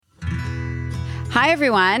Hi,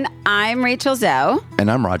 everyone. I'm Rachel Zoe.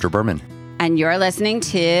 And I'm Roger Berman. And you're listening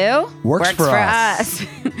to Works for Us,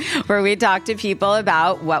 where we talk to people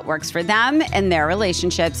about what works for them in their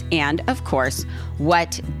relationships and, of course,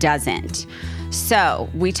 what doesn't. So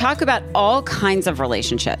we talk about all kinds of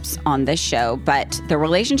relationships on this show, but the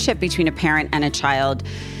relationship between a parent and a child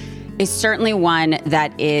is certainly one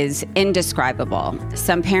that is indescribable.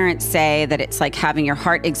 Some parents say that it's like having your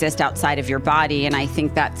heart exist outside of your body, and I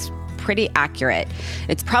think that's pretty accurate.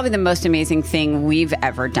 It's probably the most amazing thing we've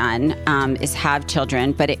ever done is have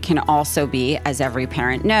children, but it can also be, as every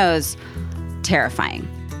parent knows, terrifying.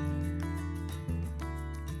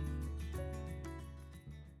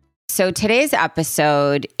 So today's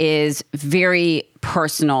episode is very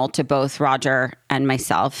personal to both Roger and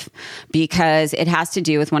myself because it has to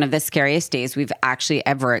do with one of the scariest days we've actually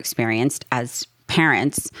ever experienced as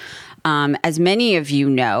parents. As many of you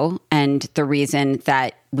know, and the reason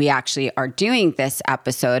that we actually are doing this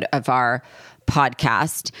episode of our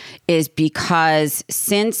podcast is because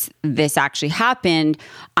since this actually happened,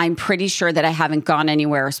 I'm pretty sure that I haven't gone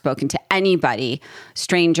anywhere or spoken to anybody,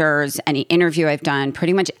 strangers, any interview I've done,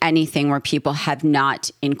 pretty much anything where people have not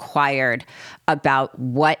inquired about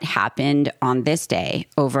what happened on this day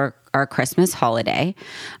over our Christmas holiday.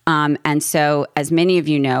 And so, as many of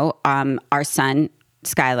you know, our son,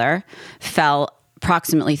 Skyler, fell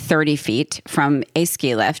approximately 30 feet from a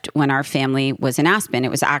ski lift when our family was in Aspen.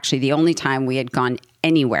 It was actually the only time we had gone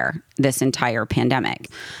anywhere this entire pandemic.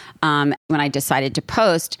 When I decided to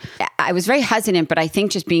post, I was very hesitant, but I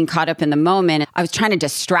think just being caught up in the moment, I was trying to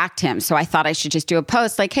distract him. So I thought I should just do a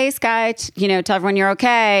post like, hey, Sky, tell everyone you're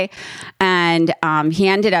okay. And he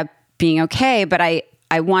ended up being okay, but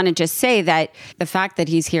I want to just say that the fact that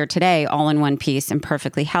he's here today, all in one piece and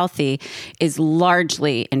perfectly healthy, is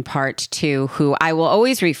largely in part to who I will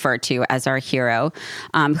always refer to as our hero,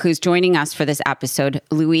 who's joining us for this episode,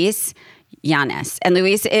 Luis Yllanes. And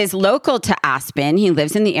Luis is local to Aspen. He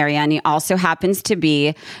lives in the area, and he also happens to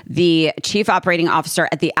be the chief operating officer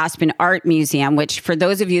at the Aspen Art Museum, which for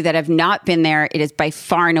those of you that have not been there, it is by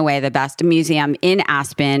far and away the best museum in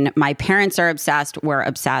Aspen. My parents are obsessed. We're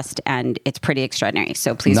obsessed, and it's pretty extraordinary.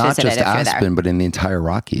 So please visit it if you're there. Not just Aspen, but in the entire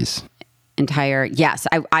Rockies. Yes,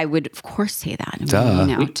 I would of course say that.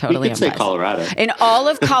 Totally. You could say Colorado. In all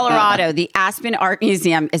of Colorado, the Aspen Art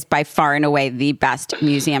Museum is by far and away the best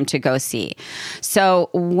museum to go see. So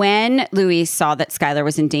when Luis saw that Skyler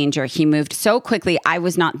was in danger, he moved so quickly. I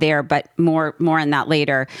was not there, but more on that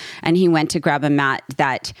later. And he went to grab a mat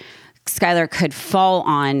that Skyler could fall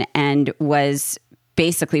on and was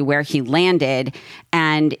basically where he landed.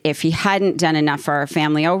 And if he hadn't done enough for our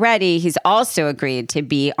family already, he's also agreed to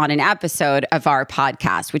be on an episode of our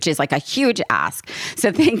podcast, which is like a huge ask.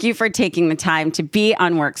 So thank you for taking the time to be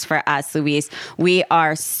on Works for Us, Luis. We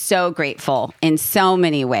are so grateful in so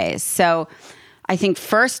many ways. So I think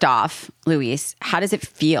first off, Luis, how does it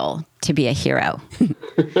feel to be a hero?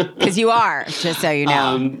 Because you are, just so you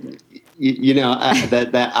know.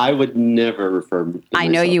 That I would never refer to I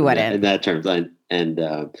know you wouldn't. in that terms. And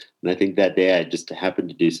I think that day I just happened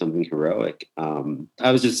to do something heroic.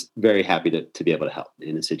 I was just very happy to be able to help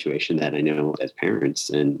in a situation that I know as parents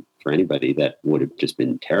and for anybody that would have just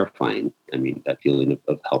been terrifying. I mean, that feeling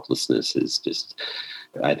of helplessness is just,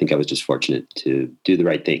 I think I was just fortunate to do the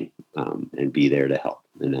right thing and be there to help.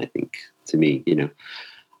 And I think to me,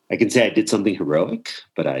 I can say I did something heroic,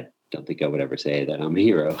 but I don't think I would ever say that I'm a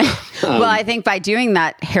hero. Well, I think by doing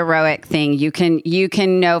that heroic thing, you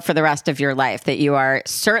can know for the rest of your life that you are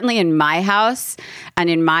certainly in my house and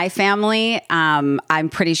in my family. I'm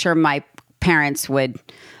pretty sure my parents would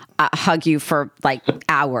hug you for like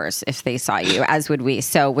hours if they saw you, as would we.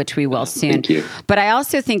 So, which we will soon. Thank you. But I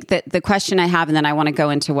also think that the question I have, and then I want to go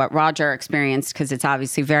into what Roger experienced because it's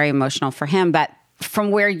obviously very emotional for him. But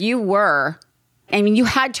from where you were, I mean, you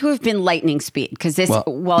had to have been lightning speed because this.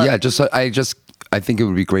 I think it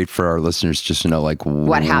would be great for our listeners just to know, like,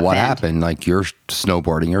 what happened. Like, you're a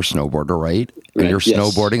snowboarder, right? And you're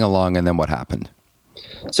snowboarding along, and then what happened?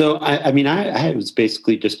 So, I was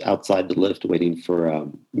basically just outside the lift waiting for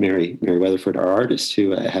Mary Weatherford, our artist,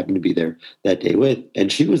 who I happened to be there that day with,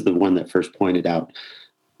 and she was the one that first pointed out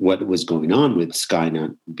what was going on with Sky not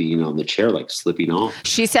being on the chair, like slipping off.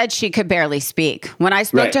 She said she could barely speak. When I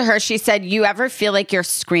spoke to her, she said, you ever feel like you're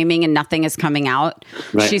screaming and nothing is coming out?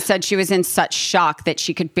 Right. She said she was in such shock that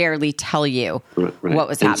she could barely tell you what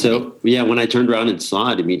was happening. So, when I turned around and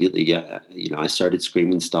saw it immediately, I started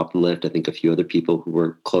screaming, stop the lift. I think a few other people who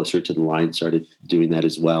were closer to the line started doing that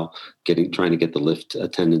as well, trying to get the lift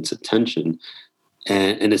attendant's attention.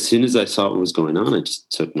 And as soon as I saw what was going on, I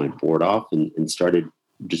just took my board off and started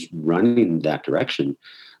just running in that direction.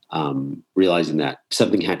 realizing that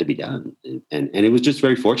something had to be done. And it was just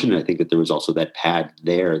very fortunate, I think, that there was also that pad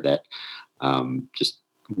there that just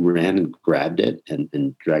ran and grabbed it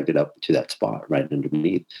and dragged it up to that spot right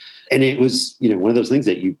underneath. And it was, one of those things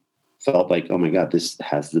that you felt like, oh my God, this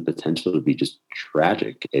has the potential to be just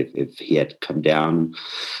tragic if he had come down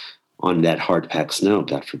on that hard packed snow.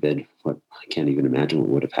 God forbid. I can't even imagine what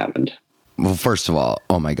would have happened. Well, first of all,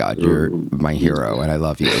 oh my God, you're my hero and I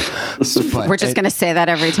love you. But we're just going to say that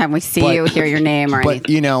every time we see you, hear your name or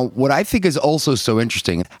anything. But, what I think is also so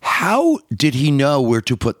interesting, how did he know where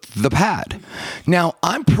to put the pad? Now,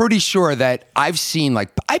 I'm pretty sure that I've seen, I'm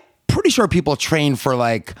pretty sure people train for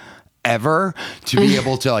ever to be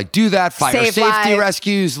able to do that, fire Save safety lives.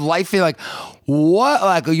 rescues,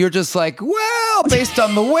 what? You're just well, based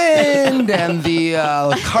on the wind and the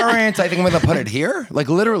currents, I think I'm going to put it here.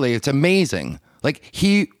 Literally, it's amazing.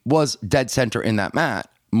 He was dead center in that mat,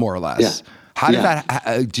 more or less. Yeah. How did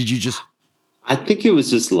that, did you just... I think it was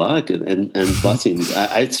just luck and blessings.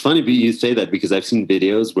 It's funny you say that because I've seen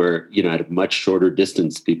videos where, at a much shorter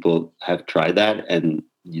distance, people have tried that and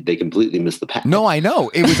they completely missed the pad. No, I know.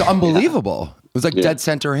 It was unbelievable. It was dead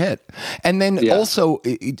center hit. And then also,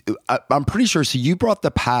 I'm pretty sure, so you brought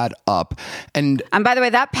the pad up. And by the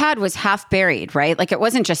way, that pad was half buried, right? It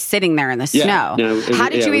wasn't just sitting there in the snow. No, How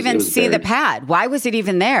did you even see buried. the pad? Why was it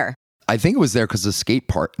even there? I think it was there because the skate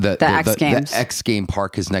park, the X Games. the X Game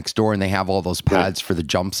park is next door, and they have all those pads for the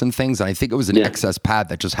jumps and things. And I think it was an excess pad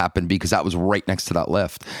that just happened because that was right next to that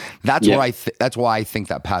lift. That's that's why I think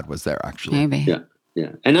that pad was there, actually. Maybe. Yeah.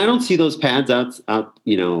 Yeah. And I don't see those pads out,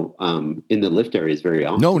 in the lift areas very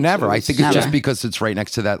often. No, never. So I think it's just because it's right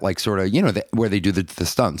next to that, sort of, where they do the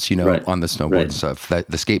stunts, on the snowboard stuff,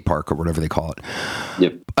 the skate park or whatever they call it.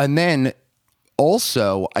 Yep. And then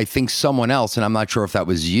also, I think someone else, and I'm not sure if that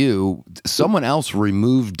was you, someone else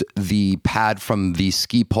removed the pad from the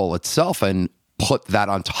ski pole itself and put that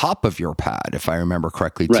on top of your pad, if I remember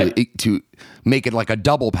correctly, to make it like a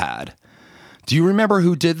double pad. Do you remember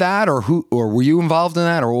who did that, or were you involved in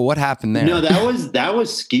that, or what happened there? No, that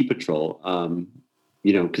was ski patrol.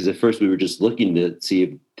 Because at first we were just looking to see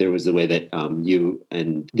if there was a way that you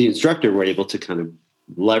and the instructor were able to kind of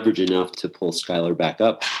leverage enough to pull Skyler back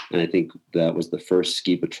up. And I think that was the first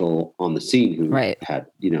ski patrol on the scene who had,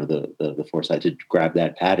 the foresight to grab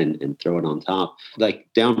that pad and throw it on top.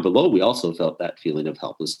 Down below, we also felt that feeling of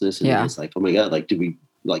helplessness. And it was oh my God, do we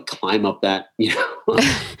climb up that,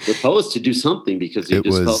 the post to do something, because it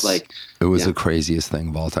felt like it was the craziest thing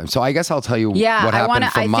of all time. So I guess I'll tell you what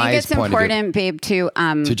happened from my point of view. I think it's important, babe,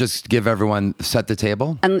 to just give everyone set the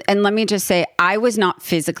table. And let me just say, I was not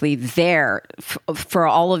physically there for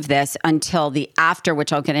all of this until the after,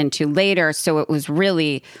 which I'll get into later. So it was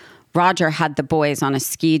really, Roger had the boys on a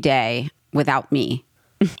ski day without me.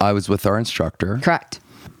 I was with our instructor. Correct.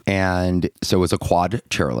 And so it was a quad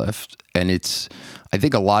chairlift. And I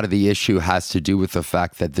think a lot of the issue has to do with the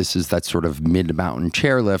fact that this is that sort of mid-mountain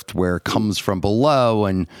chairlift where it comes from below.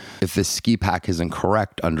 And if the ski pack isn't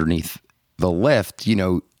correct underneath the lift,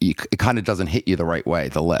 it kind of doesn't hit you the right way,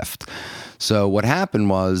 the lift. So what happened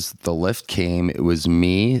was the lift came, it was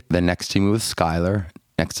me, then next to me was Skyler.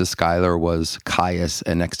 Next to Skyler was Caius,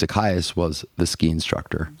 and next to Caius was the ski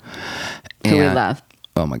instructor. Who we love.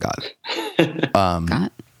 Oh my God.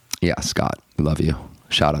 Scott? Yeah, Scott. Love you.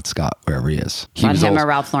 Shout out Scott wherever he is. He was him a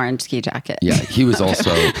Ralph Lauren ski jacket. Yeah, he was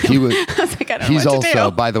also I was like, I don't know what to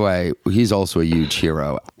do. By the way, he's also a huge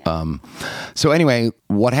hero. So anyway,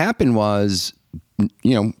 what happened was,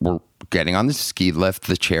 we're getting on the ski lift,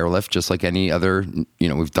 the chairlift, just like any other,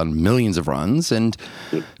 we've done millions of runs, and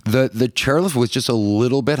the chairlift was just a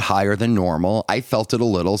little bit higher than normal. I felt it a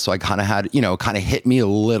little, so I kind of had, kind of hit me a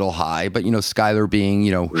little high, but Skyler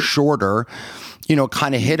being, shorter,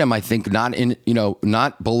 kind of hit him, I think, not in,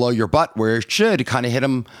 not below your butt where it should, kind of hit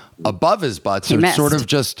him above his butt. So it sort of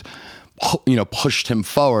just, pushed him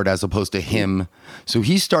forward as opposed to him. So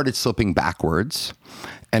he started slipping backwards.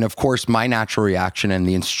 And of course, my natural reaction and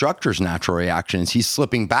the instructor's natural reaction is he's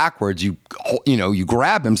slipping backwards. You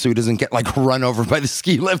grab him so he doesn't get run over by the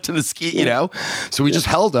ski lift and the ski, So we just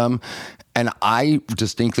held him. And I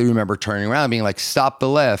distinctly remember turning around and being like, stop the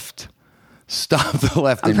lift. Stop the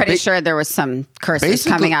lift. I'm pretty sure there was some curses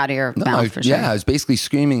coming out of your mouth for sure. Yeah, I was basically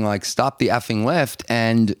screaming stop the effing lift,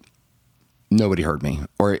 and nobody heard me,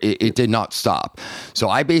 or it did not stop. So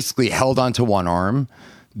I basically held onto one arm.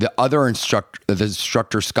 The other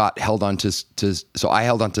instructor Scott held onto so I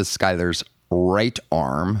held onto Skyler's right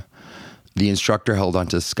arm. The instructor held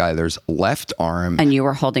onto Skyler's left arm. And you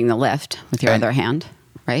were holding the lift with your other hand,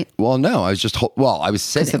 right? Well, no, I was just I was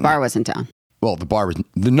sitting. Because the bar wasn't down. well,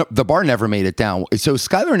 the bar never made it down. So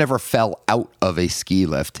Skyler never fell out of a ski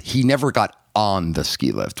lift. He never got on the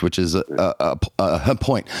ski lift, which is a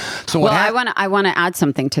point. So I want to add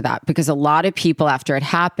something to that, because a lot of people, after it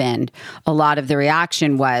happened, a lot of the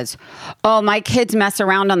reaction was, "Oh, my kids mess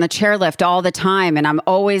around on the chairlift all the time, and I'm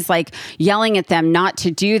always like yelling at them not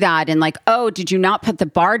to do that, and like, oh, did you not put the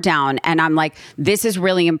bar down?" And I'm like, this is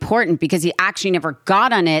really important, because he actually never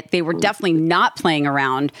got on it. They were definitely not playing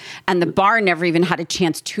around, and the bar never even had a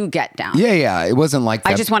chance to get down. Yeah, it wasn't like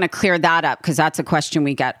that. I just want to clear that up, because that's a question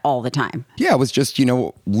we get all the time. Yeah, it was just,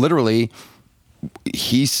 literally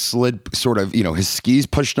he slid sort of, his skis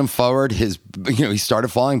pushed him forward. He started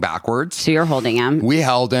falling backwards. So you're holding him. We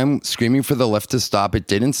held him, screaming for the lift to stop. It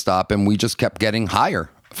didn't stop, and we just kept getting higher,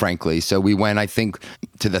 frankly. So we went, I think,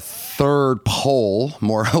 to the third pole,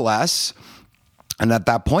 more or less. And at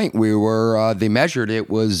that point, they measured it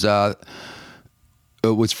was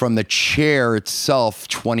from the chair itself,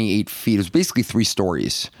 28 feet. It was basically 3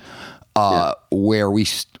 stories.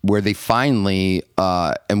 Where they finally,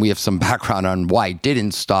 and we have some background on why it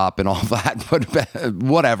didn't stop and all that, but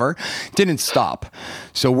whatever, didn't stop.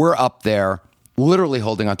 So we're up there literally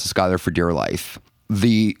holding on to Skyler for dear life.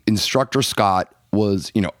 The instructor, Scott,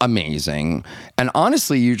 was, amazing. And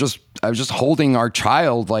honestly, I was just holding our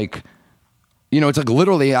child like, it's like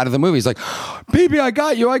literally out of the movie. He's like, "Baby, I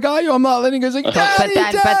got you. I'm not letting you." He's like, "Daddy."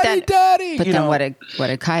 But then what did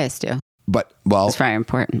Caius do? But, well, it's very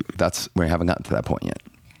important. We haven't gotten to that point yet.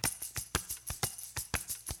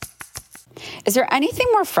 Is there anything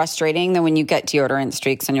more frustrating than when you get deodorant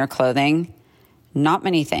streaks on your clothing? Not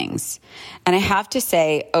many things. And I have to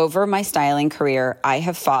say, over my styling career, I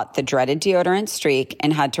have fought the dreaded deodorant streak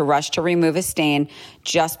and had to rush to remove a stain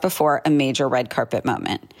just before a major red carpet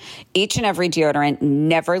moment. Each and every deodorant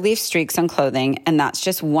never leaves streaks on clothing, and that's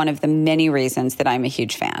just one of the many reasons that I'm a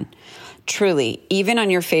huge fan. Truly, even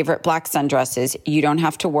on your favorite black sundresses, you don't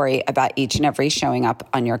have to worry about each and every showing up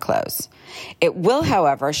on your clothes. It will,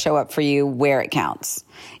 however, show up for you where it counts.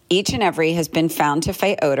 Each and every has been found to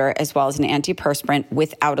fight odor as well as an antiperspirant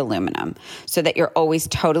without aluminum, so that you're always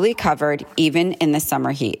totally covered, even in the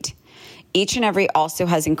summer heat. Each and every also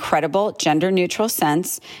has incredible gender-neutral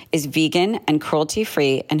scents, is vegan and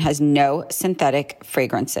cruelty-free, and has no synthetic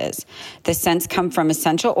fragrances. The scents come from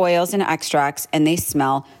essential oils and extracts, and they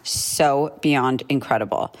smell so beyond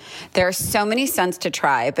incredible. There are so many scents to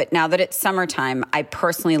try, but now that it's summertime, I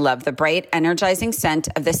personally love the bright, energizing scent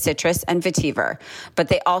of the citrus and vetiver. But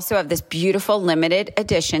they also have this beautiful limited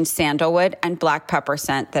edition sandalwood and black pepper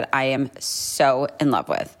scent that I am so in love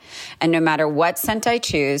with. And no matter what scent I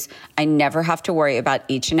choose, I never have to worry about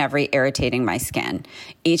each and every irritating my skin.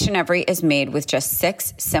 Each and every is made with just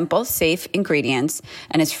 6 simple, safe ingredients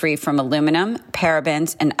and is free from aluminum,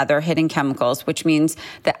 parabens, and other hidden chemicals, which means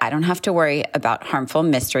that I don't have to worry about harmful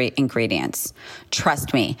mystery ingredients.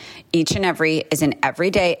 Trust me, each and every is an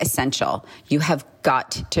everyday essential. You have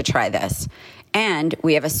got to try this. And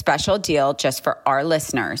we have a special deal just for our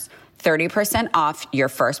listeners. 30% off your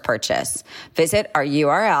first purchase. Visit our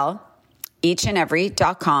URL,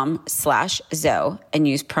 eachandevery.com/Zoe, and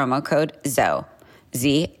use promo code ZOE,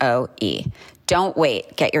 ZOE. Don't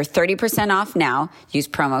wait. Get your 30% off now. Use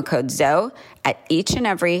promo code ZOE at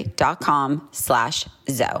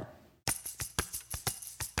eachandevery.com/Zoe.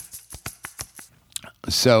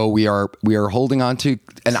 So we are holding on to,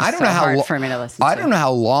 and I don't know how hard for me to listen to. I don't know how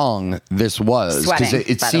long this was, because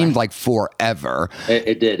it seemed like forever.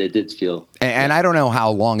 It did feel, and I don't know how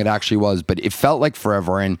long it actually was, but it felt like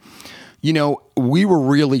forever. And we were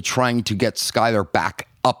really trying to get Skyler back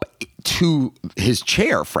up to his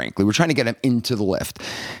chair. Frankly, we're trying to get him into the lift,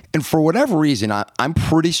 and for whatever reason, I'm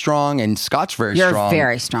pretty strong, and Scott's strong. You're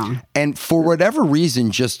very strong, and for whatever reason,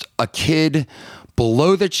 just a kid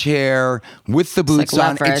below the chair with the boots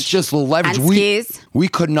on. It's just leverage. And skis. We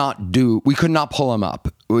could not pull him up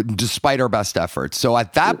despite our best efforts. So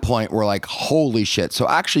at that point, we're like, holy shit. So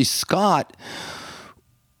actually, Scott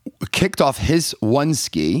kicked off his one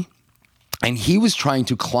ski, and he was trying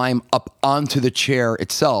to climb up onto the chair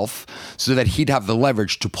itself so that he'd have the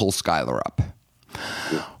leverage to pull Skyler up.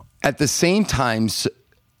 At the same time,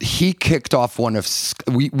 he kicked off one of,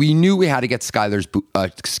 we knew we had to get Skyler's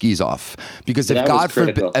skis off, because if God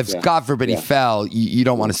forbid he fell, you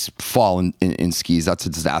don't want to fall in skis. That's a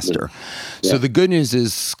disaster. Yeah. So the good news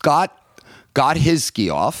is Scott got his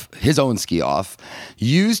own ski off,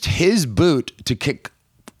 used his boot to kick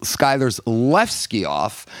Skyler's left ski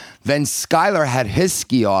off. Then Skyler had his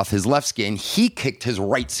ski off, his left ski, and he kicked his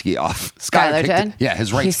right ski off. Skyler did? Yeah,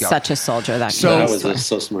 his right He's ski off. such a soldier, that That kid. was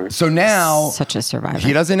so smart. So now, Such a survivor.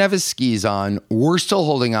 he doesn't have his skis on. We're still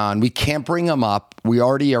holding on. We can't bring him up. We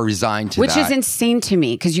already are resigned to Which that. is insane to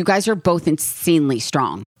me because you guys are both insanely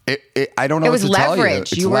strong. I don't know It what was to tell you.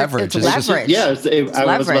 leverage. It's You were- leverage. it's It's just- leverage. Yeah, I was about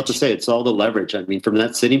leverage. to say it's all the leverage. I mean, from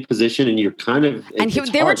that sitting position, and you're kind of And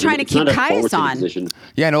they were trying to keep Caius on. Position.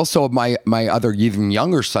 Yeah, and also my other even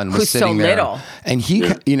younger son was Who's so sitting there, little. and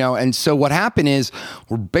he, and so what happened is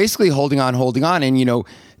we're basically holding on, and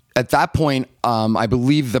at that point, I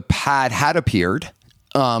believe the pad had appeared.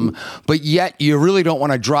 But yet you really don't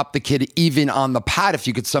want to drop the kid even on the pad if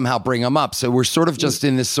you could somehow bring him up. So we're sort of just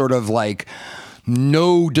in this sort of like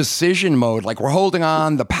no decision mode. Like we're holding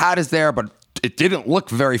on, the pad is there, but it didn't look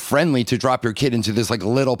very friendly to drop your kid into this like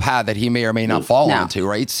little pad that he may or may not fall into,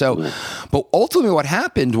 right? So, but ultimately what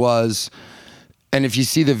happened was, and if you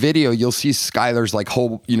see the video, you'll see Skyler's like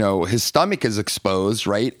whole, his stomach is exposed,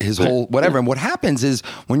 right? His whole whatever. And what happens is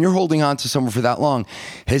when you're holding on to someone for that long,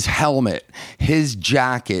 his helmet, his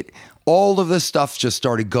jacket, all of this stuff just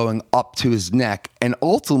started going up to his neck. And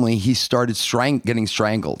ultimately he started getting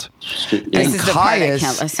strangled. This is the part I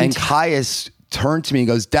can't listen to. Caius turned to me and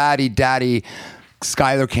goes, Daddy,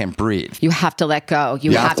 Skyler can't breathe. You have to let go.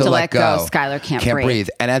 You have to let go. Skyler can't breathe.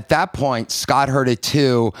 And at that point, Scott heard it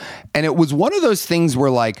too. And it was one of those things where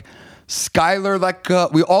like Skyler let go.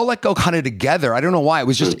 We all let go kind of together. I don't know why. It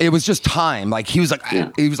was just time. Like he was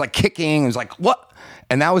like kicking. It was like, what?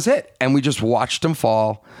 And that was it. And we just watched him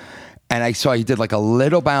fall. And I saw he did like a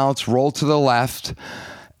little bounce, roll to the left.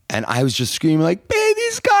 And I was just screaming like, baby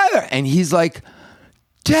Skyler. And he's like,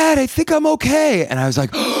 Dad, I think I'm okay. And I was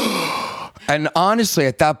like, and honestly,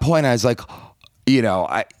 at that point, I was like,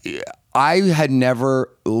 I had never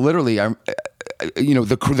literally,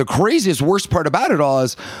 the craziest, worst part about it all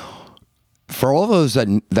is for all those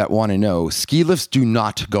that want to know, ski lifts do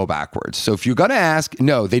not go backwards. So if you're going to ask,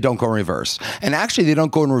 no, they don't go in reverse. And actually, they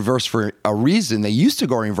don't go in reverse for a reason. They used to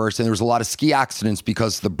go in reverse, and there was a lot of ski accidents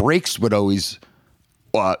because the brakes would always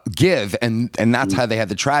give, and that's how they had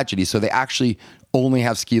the tragedy. So they actually only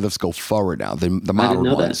have ski lifts go forward now. The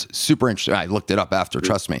modern ones, super interesting. I looked it up after,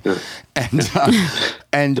 trust me.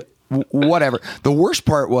 And whatever. The worst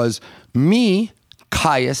part was me,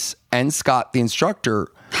 Caius, and Scott, the instructor,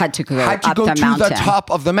 had to go to mountain. the top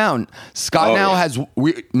of the mountain. Scott has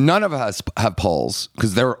none of us have poles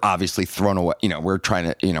because they're obviously thrown away. We're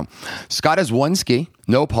trying to. Scott has one ski,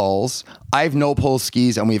 no poles. I have no pole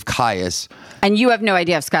skis, and we have Caius. And you have no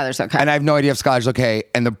idea if Skyler's okay. And I have no idea if Skyler's okay.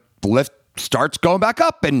 And the lift starts going back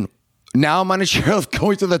up, and now I'm on a chairlift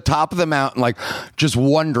going to the top of the mountain, like just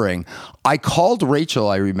wondering. I called Rachel.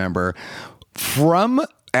 I remember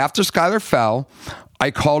after Skyler fell,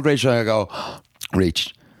 I called Rachel and I go,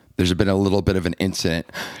 Rach, there's been a little bit of an incident.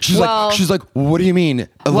 She's like, what do you mean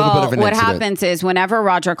a little bit of an incident? What happens is whenever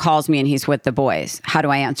Roger calls me and he's with the boys, how do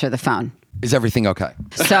I answer the phone? Is everything okay?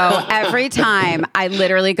 So every time I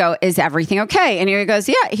literally go, is everything okay? And he goes,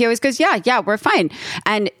 yeah. He always goes, yeah, we're fine.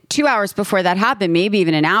 And 2 hours before that happened, maybe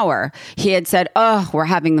even an hour, he had said, oh, we're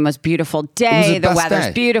having the most beautiful day. The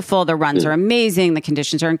weather's beautiful. The runs are amazing. The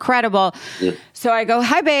conditions are incredible. Yeah. So I go,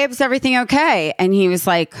 hi, babes, everything okay? And he was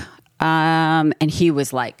like, and he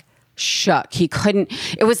was like shook.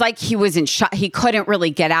 It was like he was in shock. He couldn't really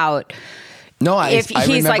get out. No, he's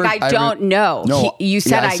like, I don't know. No, you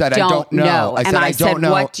said, I don't know. And I said,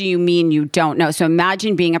 what do you mean you don't know? So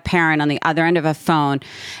imagine being a parent on the other end of a phone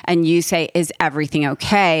and you say, is everything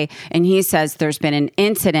okay? And he says, there's been an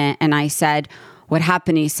incident. And I said, what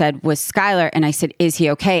happened? He said, was Skyler. And I said, is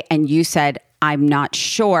he okay? And you said, I'm not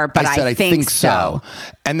sure, but I said, I think so.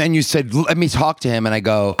 And then you said, let me talk to him. And I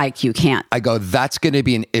go, you can't. I go, that's going to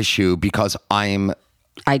be an issue because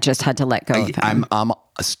I just had to let go of him. I'm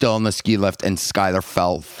still on the ski lift, and Skyler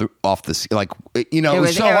fell off the ski. Like, it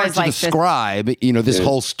was so hard to describe, this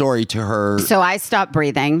whole story to her. So I stop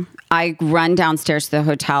breathing. I run downstairs to the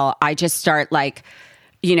hotel. I just start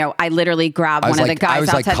I literally grabbed one of the guys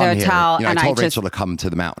outside the hotel, and I told Rachel to come to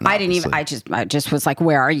the mountain. I didn't even. I just was like,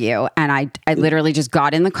 "Where are you?" And I literally just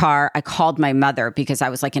got in the car. I called my mother because I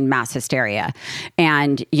was like in mass hysteria,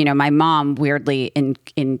 and my mom weirdly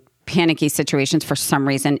in panicky situations for some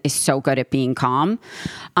reason is so good at being calm.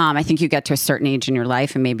 I think you get to a certain age in your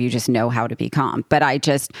life and maybe you just know how to be calm. But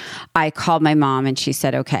I called my mom and she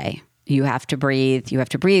said, okay, you have to breathe. You have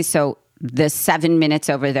to breathe. So the 7 minutes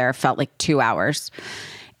over there felt like 2 hours.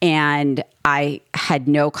 And I had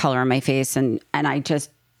no color on my face. And I just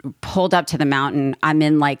pulled up to the mountain. I'm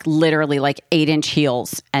in like literally like 8-inch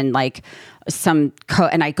heels and like some coat,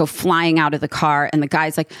 and I go flying out of the car, and the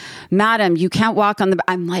guy's like, "Madam, you can't walk on the,"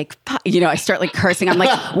 I'm like, I start like cursing. I'm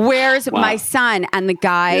like, "Where's my son?" And the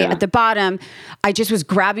guy at the bottom, I just was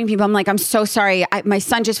grabbing people. I'm like, "I'm so sorry. My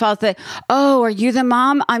son just fell off the," "Oh, are you the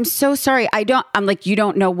mom? I'm so sorry. I'm like, "You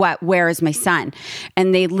don't know what, where is my son?"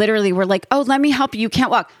 And they literally were like, "Oh, let me help you. You can't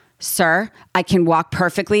walk." "Sir, I can walk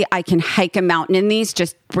perfectly. I can hike a mountain in these.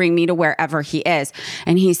 Just bring me to wherever he is."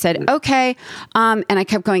 And he said, "Okay." And I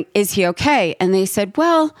kept going, "Is he okay?" And they said,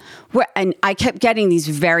 "Well," and I kept getting these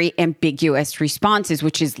very ambiguous responses,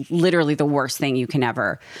 which is literally the worst thing you can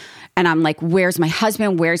ever. And I'm like, "Where's my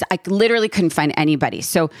husband? I literally couldn't find anybody."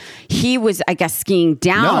 So he was, I guess, skiing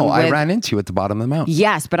down. No, I ran into you at the bottom of the mountain.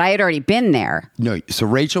 Yes, but I had already been there. No, so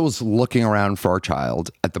Rachel was looking around for our child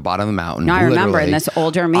at the bottom of the mountain. No, I remember, and this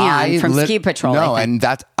older man from Ski Patrol. No, and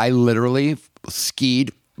I literally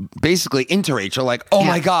skied basically into Rachel, like, "Oh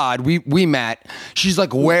my God, we met." She's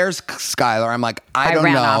like, "Where's Skyler?" I'm like, I don't know.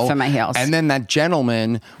 I ran off of my heels. And then that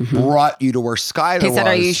gentleman brought you to where Skyler was. He said,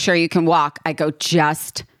 "Are you sure you can walk?" I go,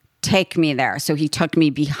 "Just take me there." So he took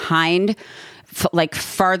me behind, like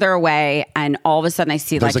further away, and all of a sudden I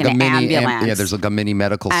see there's like an ambulance. There's like a mini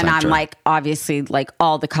medical center. And I'm like, obviously, like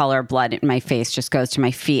all the color blood in my face just goes to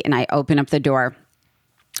my feet, and I open up the door,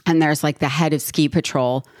 and there's like the head of Ski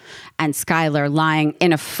Patrol and Skyler lying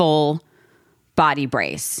in a full body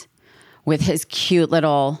brace with his cute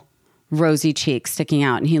little rosy cheeks sticking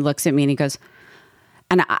out. And he looks at me and he goes,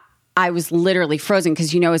 and I was literally frozen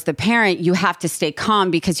because, as the parent, you have to stay calm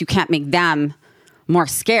because you can't make them more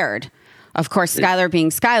scared. Of course, Skyler being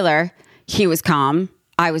Skyler, he was calm.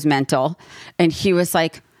 I was mental. And he was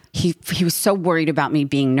like, he was so worried about me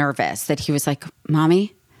being nervous that he was like,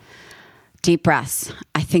 "Mommy, deep breaths.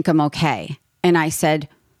 I think I'm okay." And I said,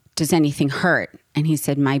 "Does anything hurt?" And he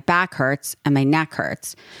said, "My back hurts and my neck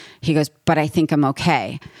hurts." He goes, "But I think I'm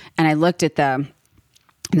okay." And I looked at the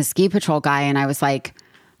Ski Patrol guy, and I was like,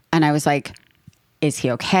 "Is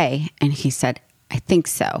he okay?" And he said, "I think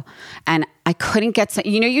so." And I couldn't get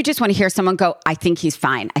you just want to hear someone go, "I think he's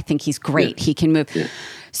fine. I think he's great. He can move." Yeah.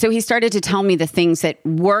 So he started to tell me the things that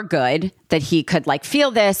were good, that he could like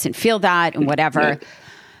feel this and feel that and whatever. Yeah.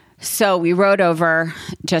 So we rode over,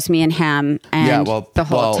 just me and him, and the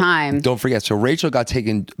whole time. Don't forget, so Rachel got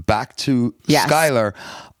taken back to Skyler.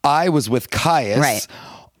 I was with Caius. Right.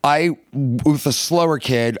 I, with a slower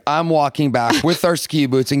kid, I'm walking back with our ski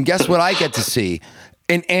boots, and guess what I get to see?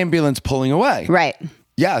 An ambulance pulling away. Right.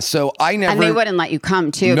 Yeah, so I never... And they wouldn't let you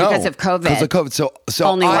come, too, because of COVID. Because of COVID. So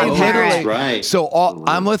only one parent. Right. So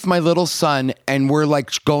I'm with my little son, and we're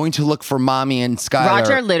like going to look for Mommy and Skyler.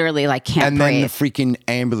 Roger literally like can't breathe. And then the freaking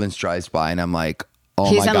ambulance drives by, and I'm like, oh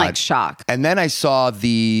He's my God. in like shock. And then I saw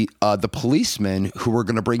the policeman who were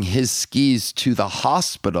going to bring his skis to the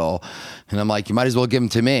hospital, and I'm like, you might as well give them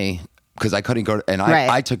to me. Because I couldn't go, and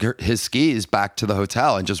I took his skis back to the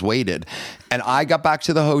hotel and just waited. And I got back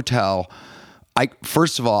to the hotel.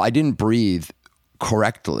 First of all, I didn't breathe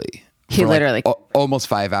correctly. He literally almost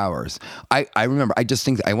 5 hours. I remember. I just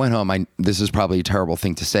think that I went home. This is probably a terrible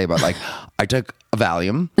thing to say, but like I took a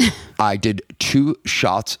Valium. I did 2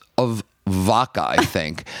 shots of vodka, I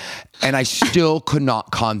think, and I still could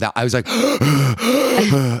not calm down. I was like,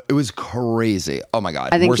 it was crazy. Oh my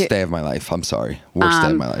God, worst day of my life. I'm sorry, worst day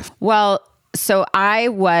of my life. Well, so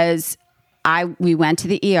we went to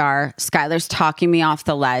the ER. Skyler's talking me off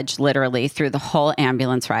the ledge, literally through the whole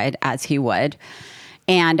ambulance ride, as he would.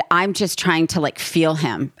 And I'm just trying to like feel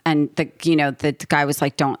him. And the guy was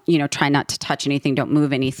like, "Don't, try not to touch anything. Don't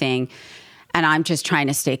move anything." And I'm just trying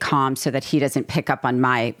to stay calm so that he doesn't pick up on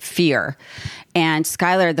my fear. And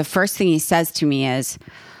Skyler, the first thing he says to me is,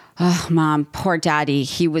 "Oh, Mom, poor Daddy.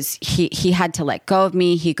 He had to let go of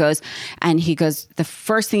me." He goes, the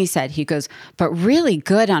first thing he said, he goes, "But really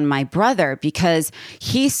good on my brother, because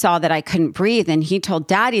he saw that I couldn't breathe and he told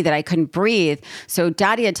Daddy that I couldn't breathe. So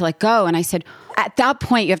Daddy had to let go." And I said, at that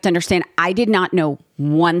point, you have to understand, I did not know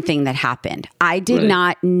one thing that happened. I did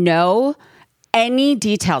not know any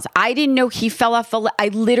details. I didn't know he fell off. I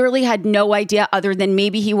literally had no idea other than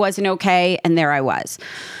maybe he wasn't okay. And there I was.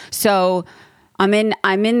 So I'm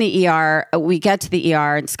in the ER. We get to the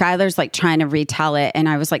ER and Skyler's like trying to retell it. And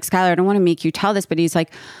I was like, "Skyler, I don't want to make you tell this," but he's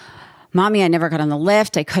like, "Mommy, I never got on the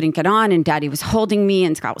lift. I couldn't get on, and Daddy was holding me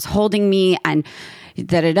and Scott was holding me, and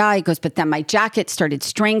da-da-da." He goes, "But then my jacket started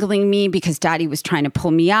strangling me because Daddy was trying to pull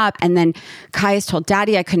me up. And then Caius told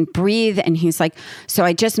Daddy I couldn't breathe." And he's like, "So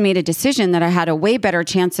I just made a decision that I had a way better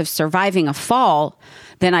chance of surviving a fall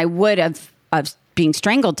than I would of being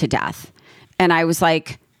strangled to death." And I was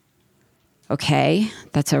like, okay,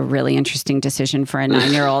 that's a really interesting decision for a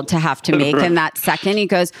 9-year-old to have to make in that second. He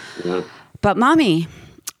goes, but mommy,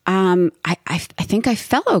 I think I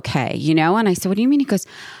felt okay, you know? And I said, what do you mean? He goes,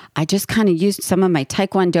 I just kind of used some of my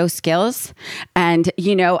Taekwondo skills and,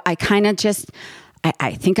 you know, I kind of just,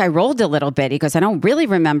 I think I rolled a little bit. He goes, I don't really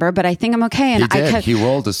remember, but I think I'm okay. And he did. He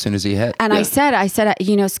rolled as soon as he hit. And I said,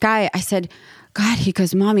 you know, Sky, I said, God, he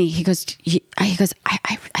goes, mommy, he goes,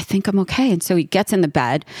 I think I'm okay. And so he gets in the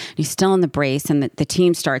bed, he's still in the brace, and the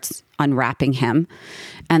team starts unwrapping him.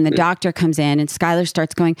 And the doctor comes in and Skyler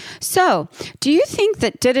starts going, so do you think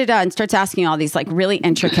that and starts asking all these like really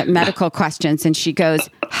intricate medical questions. And she goes,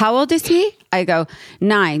 how old is he? I go,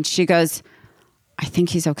 9. She goes, I think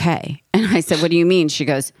he's okay. And I said, what do you mean? She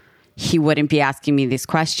goes, he wouldn't be asking me these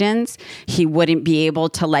questions. He wouldn't be able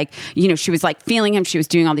to like, you know, she was like feeling him. She was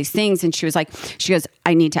doing all these things. And she goes,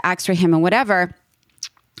 I need to x-ray him and whatever.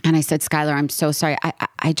 And I said, Skyler, I'm so sorry.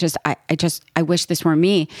 I wish this were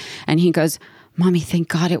me. And he goes, Mommy, thank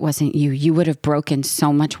God it wasn't you. You would have broken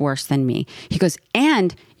so much worse than me. He goes,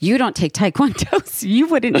 and you don't take Taekwondo, so you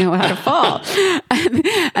wouldn't know how to fall.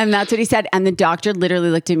 And that's what he said. And the doctor literally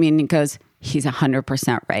looked at me and he goes, he's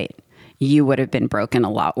 100% right. You would have been broken a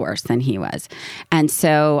lot worse than he was. And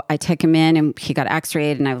so I took him in and he got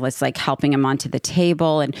x-rayed and I was like helping him onto the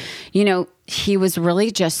table. And, you know, he was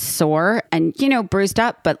really just sore and, you know, bruised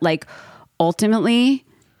up, but like ultimately...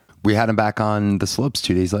 We had him back on the slopes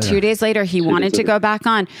 2 days later. 2 days later, he wanted to go back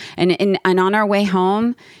on. And on our way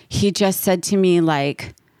home, he just said to me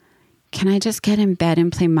like, can I just get in bed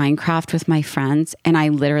and play Minecraft with my friends? And I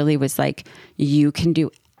literally was like, you can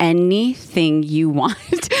do anything you want.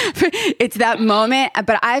 It's that moment.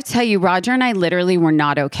 But I tell you, Roger and I literally were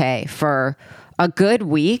not okay for a good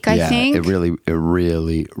week, I think. It really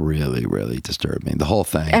disturbed me. The whole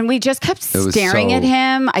thing. And we just kept staring at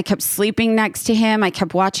him. I kept sleeping next to him. I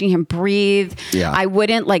kept watching him breathe. Yeah. I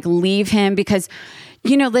wouldn't like leave him because,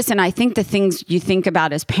 you know, listen, I think the things you think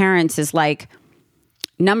about as parents is like,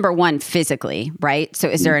 number one, physically, right? So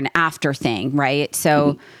is there an after thing, right?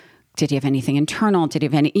 So did he have anything internal? Did he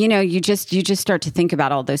have any, you know, you just start to think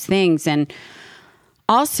about all those things. And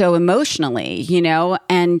also emotionally, you know,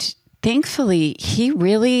 and thankfully, he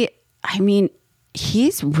really, I mean,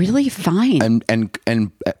 he's really fine.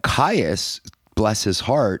 And Caius, bless his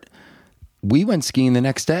heart, we went skiing the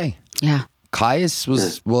next day. Yeah. Caius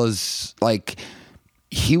was like,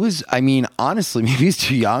 he was, I mean, honestly, maybe he's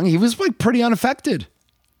too young. He was like pretty unaffected.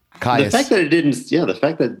 Caius. The fact that it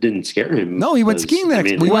didn't scare him. No, he went skiing the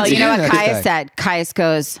next day. Well, you know what Caius said? Caius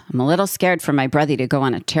goes, I'm a little scared for my brother to go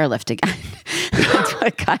on a chairlift again. That's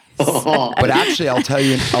what Caius said. But actually, I'll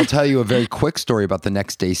tell you a very quick story about the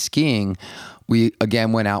next day skiing. We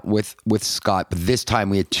again went out with Scott, but this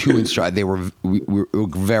time we had two instructors. They were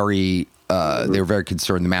very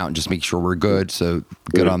concerned the mountain, just make sure we're good. So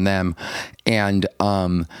good on them. And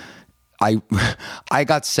I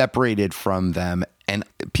got separated from them. And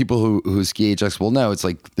people who ski HX will know it's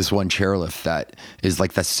like this one chairlift that is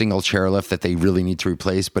like the single chairlift that they really need to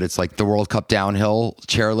replace, but it's like the World Cup downhill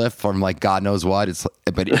chairlift from like God knows what.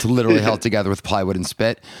 But it's literally held together with plywood and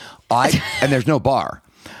spit. And there's no bar.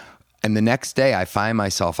 And the next day I find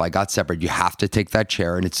myself, I got separated. You have to take that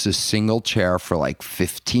chair, and it's a single chair for like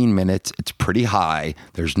 15 minutes. It's pretty high.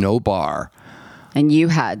 There's no bar. And you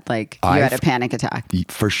had a panic attack.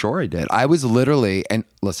 For sure I did. I was literally, and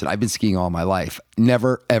listen, I've been skiing all my life.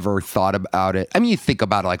 Never, ever thought about it. I mean, you think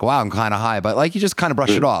about it like, wow, I'm kind of high, but like you just kind of brush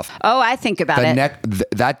it off. Oh, I think about it.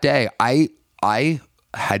 That day, I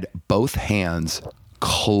had both hands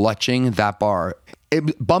clutching that bar.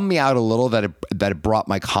 It bummed me out a little that it brought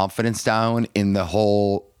my confidence down in the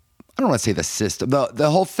whole, I don't want to say the system,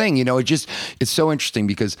 the whole thing, you know, it's so interesting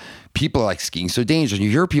because people are like skiing so dangerous. You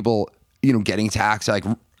hear people, you know, getting attacked, like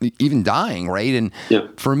even dying, right? And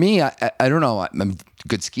for me, I don't know, I'm a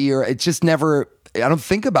good skier. It's just never, I don't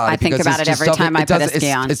think about it. I think about it every time I put a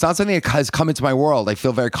ski on. It's not something that has come into my world. I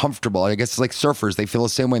feel very comfortable. I guess it's like surfers, they feel the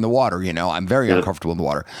same way in the water, you know? I'm very uncomfortable in the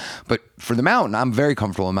water. But for the mountain, I'm very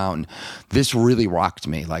comfortable in the mountain. This really rocked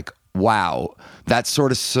me. Like, wow, that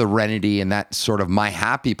sort of serenity and that sort of my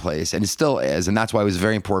happy place, and it still is. And that's why it was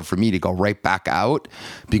very important for me to go right back out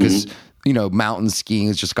because you know, mountain skiing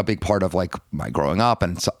is just a big part of like my growing up,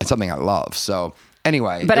 and it's something I love. So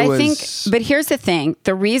anyway, but here's the thing.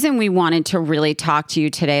 The reason we wanted to really talk to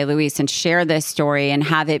you today, Luis, and share this story and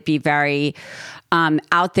have it be very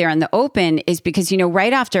out there in the open is because, you know,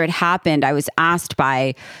 right after it happened, I was asked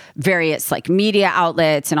by various like media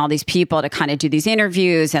outlets and all these people to kind of do these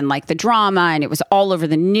interviews and like the drama, and it was all over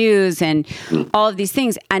the news and all of these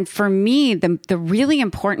things. And for me, the really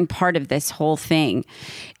important part of this whole thing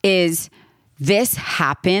is this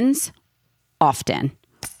happens often.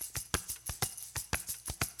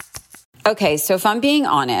 Okay, so if I'm being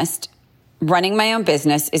honest, running my own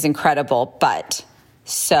business is incredible, but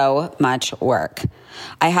so much work.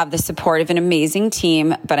 I have the support of an amazing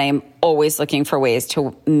team, but I am always looking for ways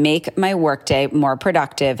to make my workday more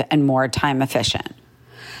productive and more time efficient.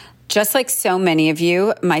 Just like so many of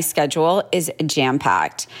you, my schedule is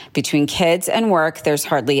jam-packed. Between kids and work, there's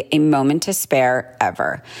hardly a moment to spare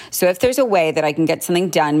ever. So if there's a way that I can get something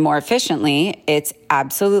done more efficiently, it's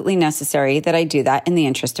absolutely necessary that I do that in the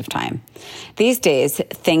interest of time. These days,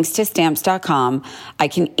 thanks to Stamps.com, I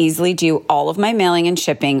can easily do all of my mailing and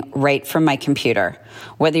shipping right from my computer.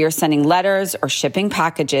 Whether you're sending letters or shipping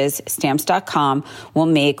packages, Stamps.com will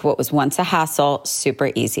make what was once a hassle super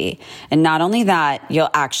easy. And not only that, you'll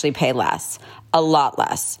actually pay less, a lot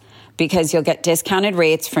less, because you'll get discounted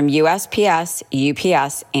rates from USPS,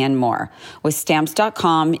 UPS, and more. With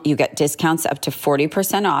Stamps.com, you get discounts up to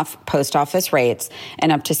 40% off post office rates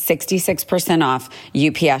and up to 66% off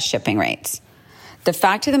UPS shipping rates. The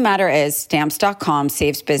fact of the matter is, Stamps.com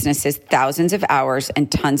saves businesses thousands of hours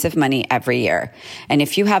and tons of money every year. And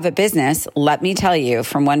if you have a business, let me tell you,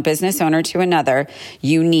 from one business owner to another,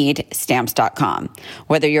 you need Stamps.com.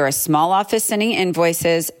 Whether you're a small office sending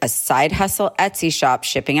invoices, a side hustle Etsy shop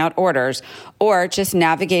shipping out orders, or just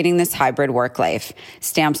navigating this hybrid work life,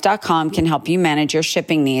 Stamps.com can help you manage your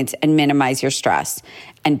shipping needs and minimize your stress.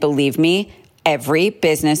 And believe me, every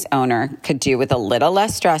business owner could do with a little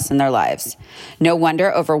less stress in their lives. No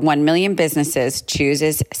wonder over 1 million businesses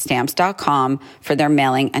chooses Stamps.com for their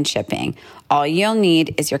mailing and shipping. All you'll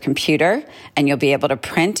need is your computer, and you'll be able to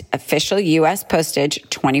print official U.S. postage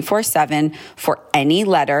 24/7 for any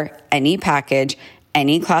letter, any package,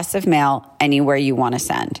 any class of mail, anywhere you want to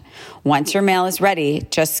send. Once your mail is ready,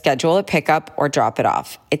 just schedule a pickup or drop it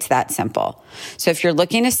off. It's that simple. So if you're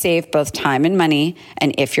looking to save both time and money,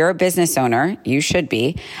 and if you're a business owner, you should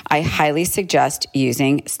be, I highly suggest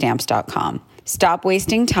using Stamps.com. Stop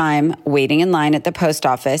wasting time waiting in line at the post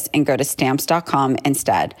office and go to Stamps.com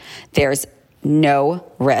instead. There's no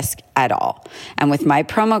risk at all. And with my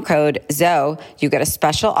promo code ZOE, you get a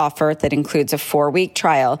special offer that includes a 4-week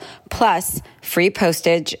trial, plus free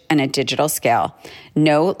postage and a digital scale.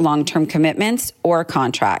 No long-term commitments or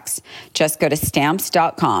contracts. Just go to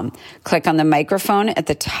Stamps.com, click on the microphone at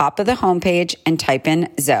the top of the homepage and type in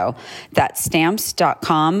ZOE. That's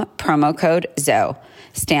Stamps.com, promo code ZOE.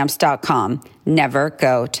 Stamps.com. Never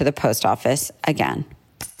go to the post office again.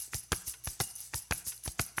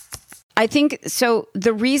 I think so.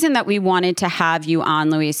 The reason that we wanted to have you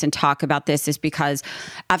on, Luis, and talk about this is because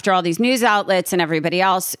after all these news outlets and everybody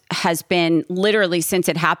else has been literally since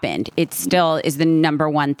it happened, it still is the number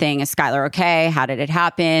one thing. Is Skyler okay? How did it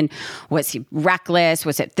happen? Was he reckless?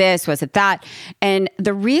 Was it this? Was it that? And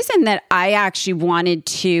the reason that I actually wanted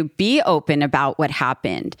to be open about what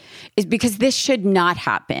happened is because this should not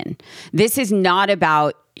happen. This is not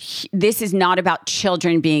about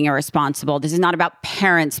children being irresponsible. This is not about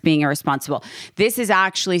parents being irresponsible. This is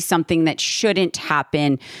actually something that shouldn't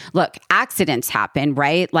happen. Look, accidents happen,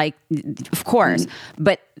 right? Like, of course,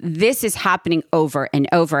 but this is happening over and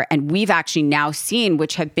over. And we've actually now seen,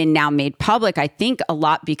 which have been now made public, I think a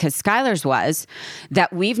lot because Skyler's was,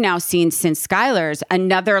 that we've now seen since Skyler's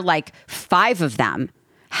another like 5 of them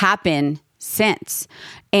happen since.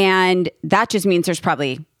 And that just means there's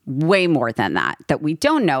probably way more than that we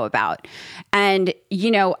don't know about. And,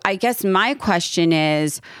 I guess my question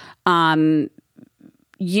is, you're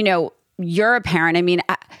a parent. I mean,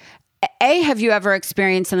 A, have you ever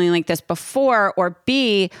experienced something like this before? Or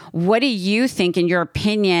B, what do you think, in your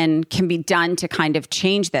opinion, can be done to kind of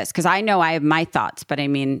change this? Because I know I have my thoughts, but I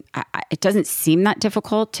mean, it doesn't seem that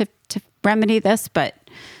difficult to remedy this, but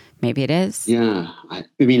maybe it is. Yeah. I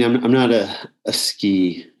mean, I'm not a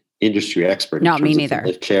ski industry expert. No, me neither.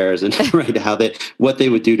 Lift chairs and what they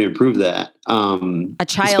would do to improve that. A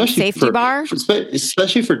child safety bar,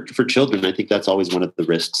 especially for children. I think that's always one of the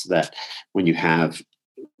risks, that when you have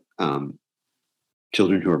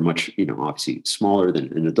children who are much, obviously smaller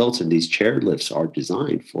than adults, and these chair lifts are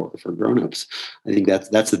designed for grownups. I think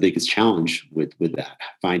that's the biggest challenge with that,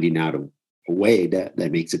 finding out a way that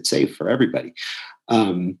makes it safe for everybody.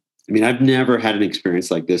 I mean, I've never had an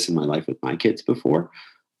experience like this in my life with my kids before.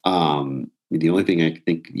 The only thing I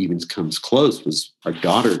think even comes close was our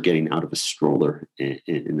daughter getting out of a stroller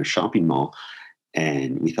in a shopping mall,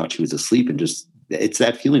 and we thought she was asleep, and just, it's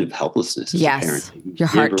that feeling of helplessness as a parent. Your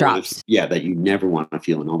heart drops. That you never want to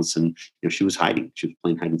feel. And all of a sudden, she was hiding. She was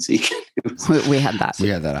playing hide and seek. We had that. We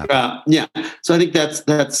had that happen. Yeah. So I think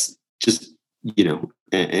that's just,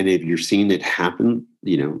 and if you're seeing it happen,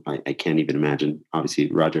 I can't even imagine,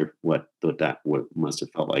 obviously, Roger, what that must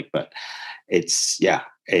have felt like. But It's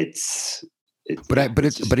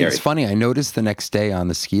funny. I noticed the next day on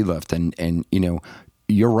the ski lift, and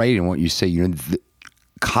you're right in what you say.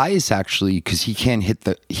 Kai is actually, because he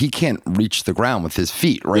can't reach the ground with his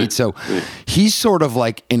feet, right? So he's sort of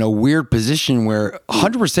like in a weird position where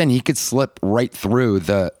 100% he could slip right through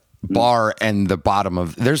the bar and the bottom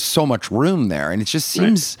of. There's so much room there, and it just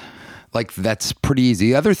seems like that's pretty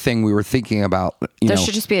easy. The other thing we were thinking about, there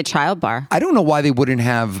should just be a child bar. I don't know why they wouldn't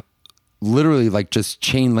have literally like just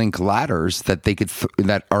chain link ladders that they could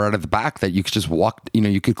that are out of the back that you could just walk,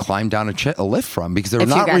 you could climb down a lift from, because they're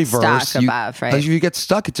not reversed. Stuck above, right? If you get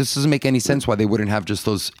stuck, it just doesn't make any sense why they wouldn't have just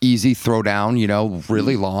those easy throw down,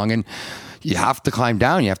 really long, and you have to climb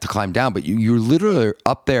down, but you're literally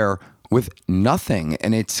up there with nothing,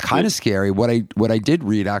 and it's kind of scary. What I did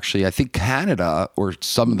read, actually, I think Canada or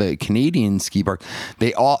some of the Canadian ski parks,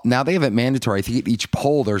 they have it mandatory. I think at each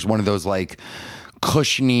pole there's one of those like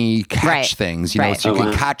cushiony catch things, so you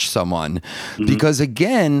can catch someone. Because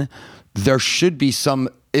again, there should be some,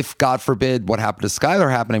 if God forbid what happened to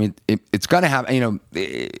Skyler happened, I mean, it's going to happen,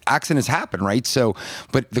 accidents happen, right? So,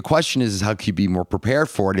 but the question is how can you be more prepared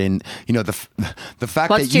for it? And, the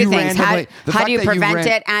fact that you randomly... How do you prevent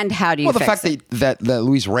it, and how do you fix it? The fact that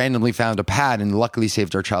Louise randomly found a pad and luckily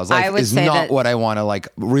saved our child's life is not what I want to like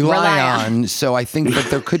rely on. So I think that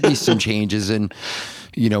there could be some changes, and,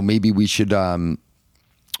 maybe we should...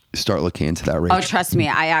 start looking into that, Rachel. Oh, trust me,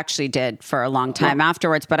 I actually did for a long time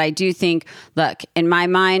afterwards. But I do think, look, in my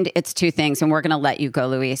mind, it's two things, and we're going to let you go,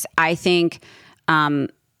 Louise. I think,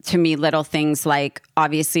 to me, little things like,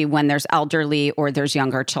 obviously, when there's elderly or there's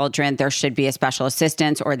younger children, there should be a special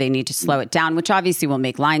assistance, or they need to slow it down, which obviously will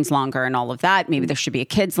make lines longer and all of that. Maybe there should be a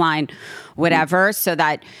kids line, whatever, so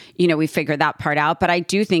that, we figure that part out. But I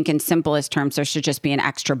do think in simplest terms, there should just be an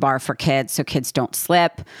extra bar for kids so kids don't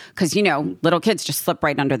slip, because, little kids just slip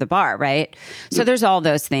right under the bar, right? So there's all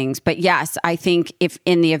those things. But yes, I think if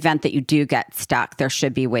in the event that you do get stuck, there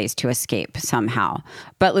should be ways to escape somehow.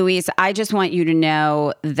 But Louise, I just want you to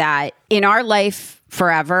know that in our life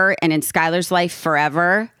forever, and in Skyler's life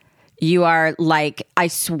forever, you are like, I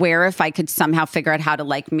swear if I could somehow figure out how to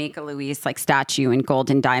like make a Louise like statue in gold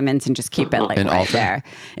and diamonds and just keep it like right there.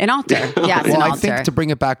 An altar. Yes, well, an altar. I think to bring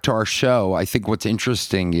it back to our show, I think what's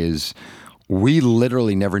interesting is we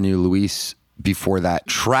literally never knew Louise before that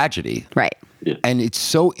tragedy. Right. Yeah. And it's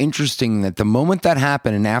so interesting that the moment that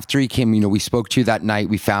happened, and after he came, we spoke to you that night,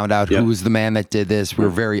 we found out who was the man that did this. We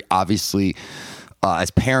were very obviously...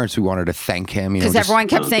 as parents, we wanted to thank him. Because everyone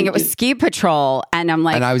kept saying it was ski patrol. And I'm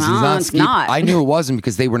like, and I was it's not. I knew it wasn't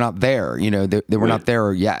because they were not there. They were not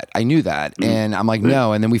there yet. I knew that. And I'm like,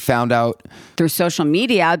 no. And then we found out. Through social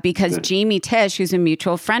media, because Jamie Tish, who's a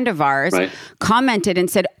mutual friend of ours, commented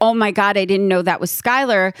and said, oh my God, I didn't know that was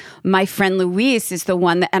Skyler. My friend Louise is the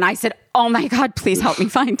one that, and I said, oh my God, please help me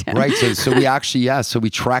find him. Right. So we actually, so we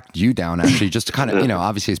tracked you down actually just to kind of,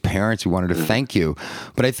 obviously as parents, we wanted to thank you.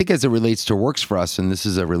 But I think as it relates to Works For Us, and this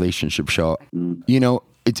is a relationship show,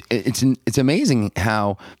 it's amazing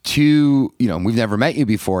how we've never met you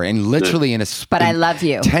before, and literally but I love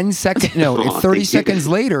you. 10 seconds, 30 seconds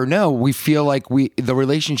later, we feel like the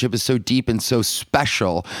relationship is so deep and so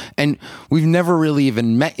special, and we've never really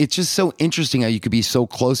even met. It's just so interesting how you could be so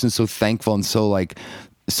close and so thankful and so like,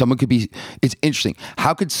 someone could be, it's interesting.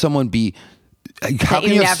 How could someone be, how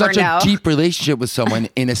can you have such a deep relationship with someone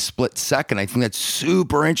in a split second? I think that's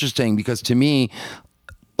super interesting, because to me,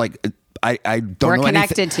 like, I don't know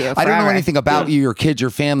connected to you forever. I don't know anything about you, your kids,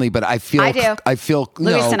 your family, but I feel,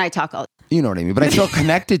 Louise and I talk all. You know what I mean? But I feel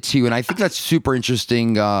connected to you, and I think that's super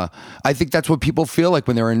interesting. I think that's what people feel like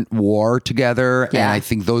when they're in war together, and I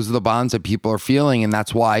think those are the bonds that people are feeling, and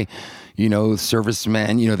that's why,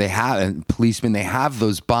 servicemen, they have, and policemen, they have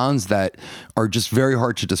those bonds that are just very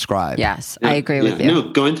hard to describe. Yes, I agree with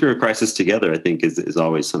you. Going through a crisis together, I think is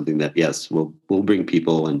always something that, yes, will bring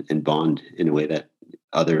people and bond in a way that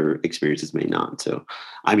other experiences may not. So,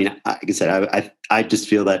 I mean, like I said, I just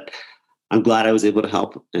feel that I'm glad I was able to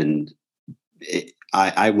help, and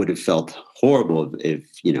I would have felt horrible if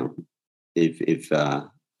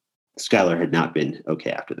Skyler had not been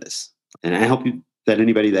okay after this. And I hope that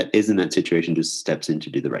anybody that is in that situation just steps in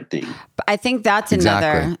to do the right thing. But I think that's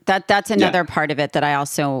another part of it that I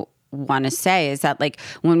also want to say is that, like,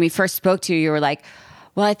 when we first spoke to you, you were like,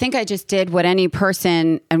 well, I think I just did what any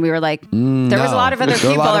person, and we were like, there was a lot of other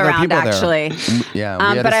people around, actually.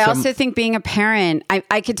 Yeah. But I also think being a parent,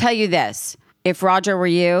 I could tell you this. if Roger were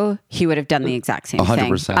you, he would have done the exact same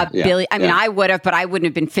 100%. thing. I mean, I would have, but I wouldn't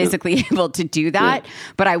have been physically able to do that.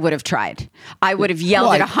 But I would have tried. I would have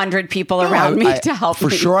yelled at 100 people around me to help me.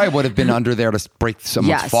 For sure, I would have been under there to break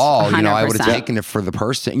someone's fall. 100%. I would have taken it for the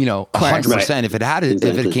person. 100%.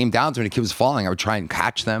 If it came down to it, and a kid was falling, I would try and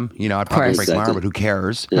catch them. I'd probably break my arm, but who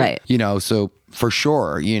cares? Right. So for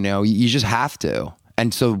sure, you just have to.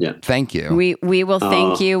 And so, thank you. We will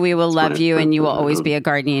thank you. We will love you, and you will always be a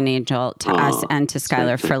guardian angel to us and to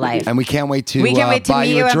Skyler for life. And we can't wait to buy meet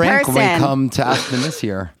you a drink person. when we come to Aspen this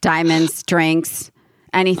year. Diamonds, drinks,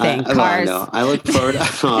 anything, cars. I look forward.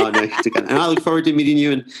 And I look forward to meeting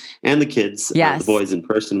you and the kids, the boys in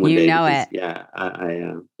person one day. You know it. Yeah,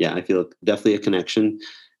 I feel definitely a connection.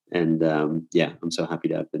 And I'm so happy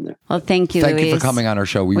to have been there. Well, thank you, Thank Louise. you for coming on our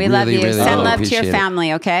show. We really, love you. really, Send really love to appreciate your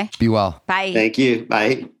family, okay? Be well. Bye. Thank you.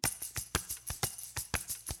 Bye.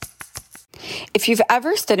 If you've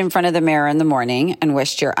ever stood in front of the mirror in the morning and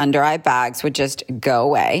wished your under-eye bags would just go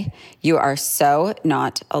away, you are so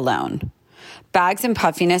not alone. Bags and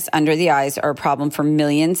puffiness under the eyes are a problem for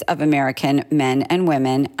millions of American men and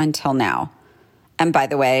women until now. And by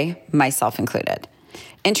the way, myself included.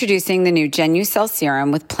 Introducing the new Genucell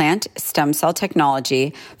serum with plant stem cell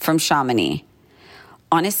technology from Chamonix.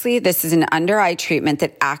 Honestly, this is an under-eye treatment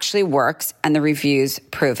that actually works, and the reviews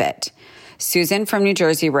prove it. Susan from New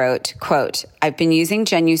Jersey wrote, quote, "I've been using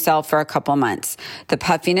Genucell for a couple months. The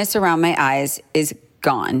puffiness around my eyes is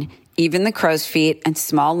gone. Even the crow's feet and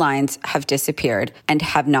small lines have disappeared and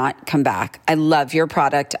have not come back. I love your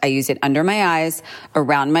product. I use it under my eyes,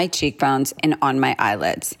 around my cheekbones, and on my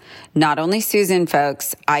eyelids." Not only Susan,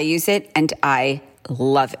 folks, I use it and I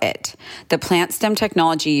love it. The plant stem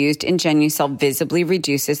technology used in Genucell visibly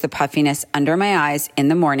reduces the puffiness under my eyes in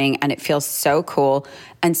the morning, and it feels so cool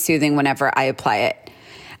and soothing whenever I apply it.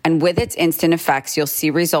 And with its instant effects, you'll see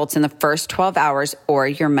results in the first 12 hours or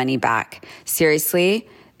your money back. Seriously,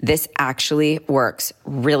 this actually works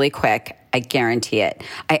really quick. I guarantee it.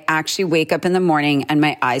 I actually wake up in the morning and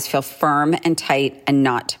my eyes feel firm and tight and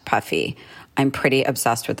not puffy. I'm pretty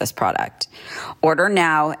obsessed with this product. Order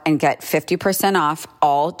now and get 50% off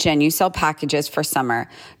all Genucell packages for summer.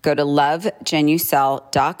 Go to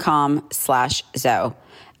lovegenucell.com/Zoe.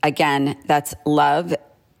 Again, that's love,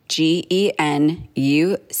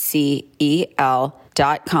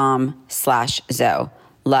 GENUCEL.com/Zoe.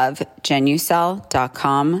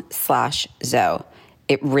 lovegenucell.com/Zoe.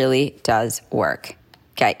 It really does work.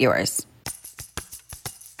 Get yours.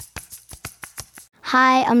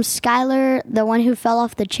 Hi, I'm Skyler, the one who fell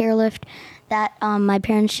off the chairlift that my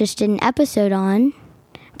parents just did an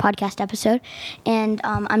podcast episode, and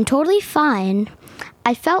I'm totally fine.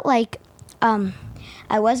 I felt like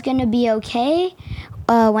I was going to be okay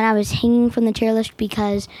when I was hanging from the chairlift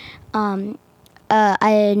because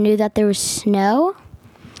I knew that there was snow,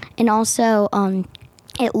 and also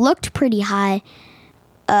it looked pretty high.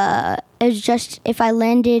 It was just if I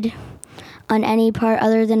landed on any part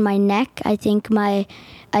other than my neck, I didn't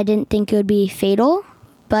think it would be fatal.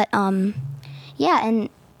 But yeah, and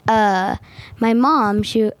my mom,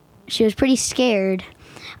 she was pretty scared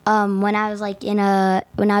when I was in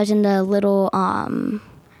the little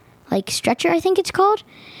stretcher, I think it's called,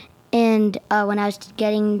 and when I was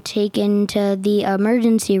getting taken to the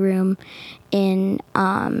emergency room in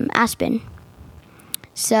Aspen.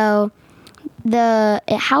 So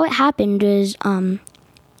how it happened was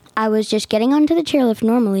I was just getting onto the chairlift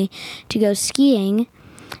normally to go skiing,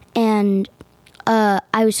 and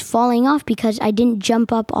I was falling off because I didn't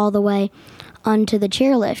jump up all the way onto the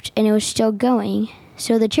chairlift, and it was still going.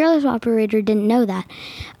 So the chairlift operator didn't know that.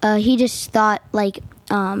 He just thought I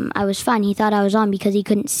was fine. He thought I was on because he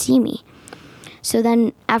couldn't see me. So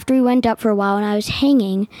then after we went up for a while and I was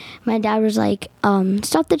hanging, my dad was like,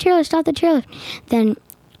 stop the chairlift, stop the chairlift.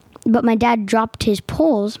 But my dad dropped his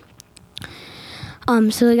poles.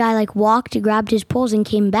 So the guy walked, grabbed his poles and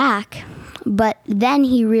came back. But then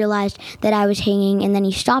he realized that I was hanging and then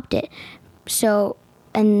he stopped it. So,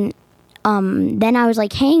 and then I was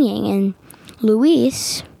hanging, and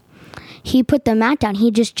Luis, he put the mat down.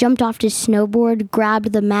 He just jumped off his snowboard,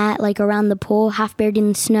 grabbed the mat around the pole, half buried in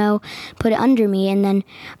the snow, put it under me. And then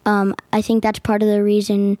I think that's part of the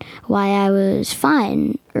reason why I was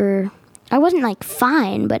fine. Or I wasn't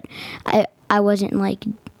fine, but I wasn't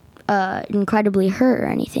incredibly hurt or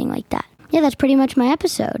anything like that. Yeah, that's pretty much my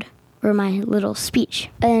episode, or my little speech.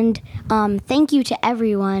 And thank you to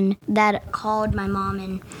everyone that called my mom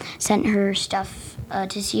and sent her stuff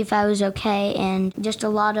to see if I was okay. And just a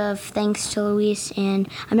lot of thanks to Luis. And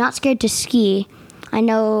I'm not scared to ski. I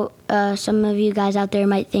know some of you guys out there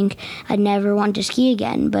might think I'd never want to ski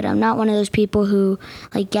again, but I'm not one of those people who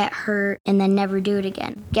like get hurt and then never do it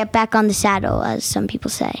again. Get back on the saddle, as some people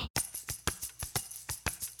say.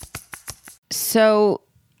 So,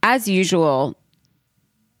 as usual,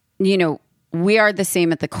 we are the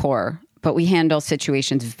same at the core, but we handle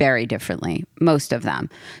situations very differently, most of them.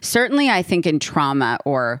 Certainly, I think in trauma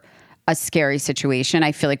or a scary situation,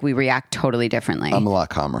 I feel like we react totally differently. I'm a lot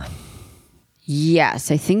calmer.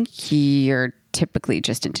 Yes, I think you're typically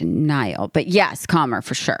just in denial, but yes, calmer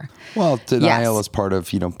for sure. Well, denial is part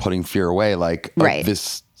of, putting fear away. Right.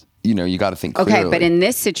 This, you got to think clearly. Okay, but in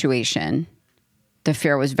this situation, the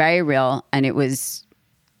fear was very real and it was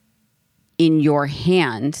in your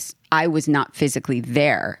hands. I was not physically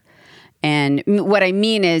there. And what I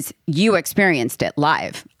mean is you experienced it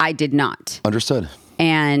live. I did not. Understood.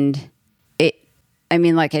 And it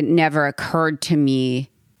never occurred to me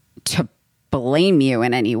to blame you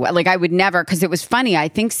in any way. Like I would never, because it was funny. I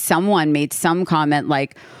think someone made some comment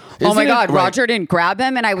like, oh my God, Roger didn't grab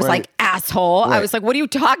him. And I was like, asshole. I was like, what are you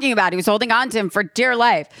talking about? He was holding on to him for dear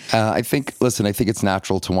life. I think it's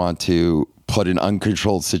natural to want to put an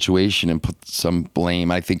uncontrolled situation and put some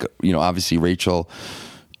blame. I think, obviously Rachel,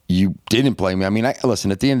 you didn't blame me. I mean,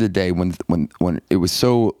 listen, at the end of the day, when it was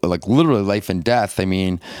so like literally life and death, I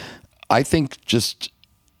mean, I think just,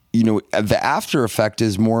 the after effect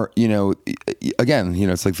is more, again,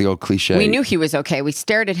 it's like the old cliche. We knew he was okay. We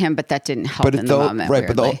stared at him, but that didn't help in the moment. Right.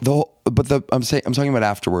 Weirdly. I'm talking about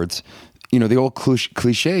afterwards, the old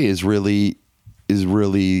cliche is really,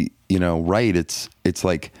 right. It's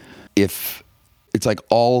like, if it's like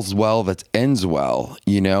all's well that ends well,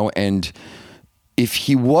 and if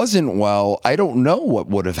he wasn't well, I don't know what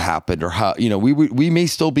would have happened or how, we may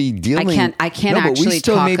still be dealing. I can't actually but we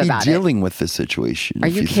still talk may be about dealing with this situation. Are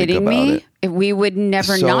you kidding me? We would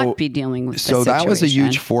never not be dealing with this situation. So that was a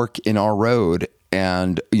huge fork in our road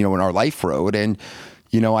and, in our life road. And,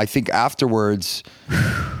 I think afterwards,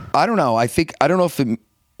 I don't know. I don't know if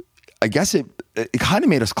I guess it kind of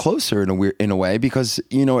made us closer in a way because,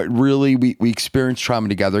 it really, we experienced trauma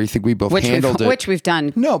together. I think we both handled it. Which we've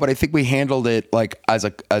done. No, but I think we handled it like as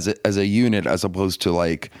a unit as opposed to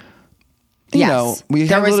like, there was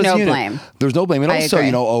no blame. There's no blame. And also,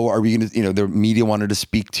 agree. are we going to, the media wanted to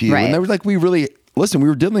speak to you. Right. And they were like, we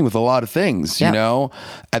were dealing with a lot of things,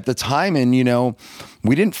 at the time. And,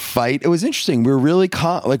 we didn't fight. It was interesting. We were really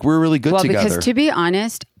we were really good together. Because to be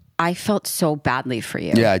honest, I felt so badly for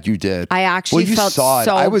you. Yeah, you did. I actually felt saw it.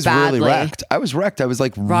 so I was badly. really wrecked. I was wrecked. I was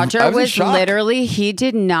like, Roger was literally, he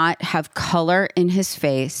did not have color in his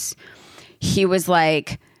face. He was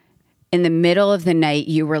like, in the middle of the night,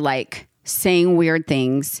 you were like saying weird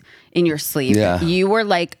things in your sleep. Yeah. You were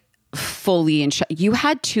like fully in shock. You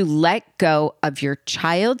had to let go of your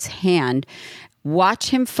child's hand, watch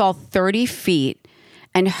him fall 30 feet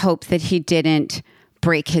and hope that he didn't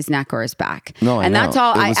break his neck or his back. That's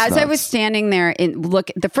all. As I was standing there,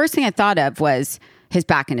 the first thing I thought of was his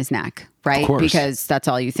back and his neck, right? Because that's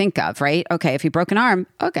all you think of, right? Okay, if he broke an arm,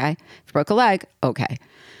 okay. If he broke a leg, okay.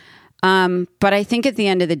 But I think at the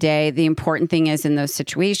end of the day, the important thing is in those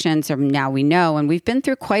situations, now we know, and we've been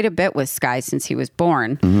through quite a bit with Sky since he was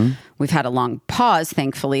born. Mm-hmm. We've had a long pause,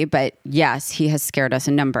 thankfully, but yes, he has scared us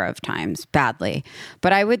a number of times badly.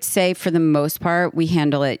 But I would say for the most part, we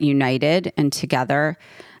handle it united and together.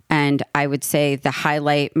 And I would say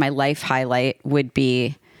my life highlight would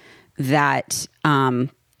be that, that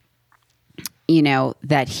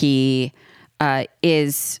he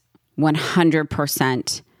is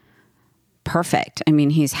 100% perfect. I mean,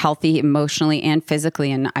 he's healthy emotionally and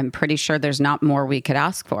physically, and I'm pretty sure there's not more we could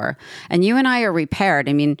ask for. And you and I are repaired.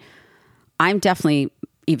 I mean, I'm definitely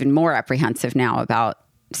even more apprehensive now about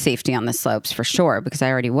safety on the slopes for sure, because I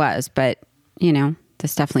already was, but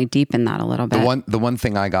this definitely deepened that a little bit. The one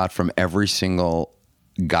thing I got from every single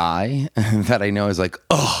guy that I know is like,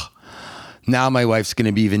 oh, now my wife's going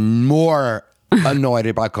to be even more annoyed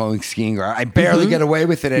about going skiing, or I barely get away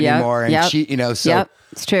with it anymore. And she, so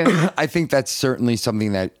it's true. I think that's certainly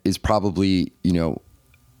something that is probably, I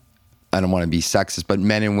don't want to be sexist, but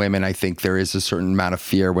men and women, I think there is a certain amount of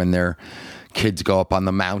fear when their kids go up on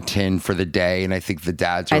the mountain for the day. And I think the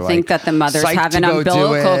dads are I think that the mothers have an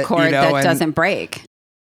umbilical cord that doesn't break.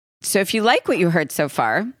 So if you like what you heard so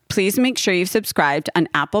far, please make sure you've subscribed on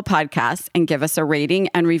Apple Podcasts and give us a rating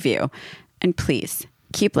and review. And please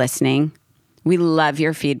keep listening. We love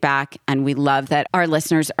your feedback, and we love that our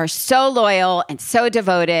listeners are so loyal and so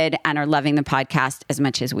devoted and are loving the podcast as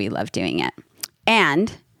much as we love doing it.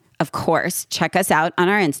 And of course, check us out on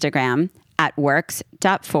our Instagram at works.for.s.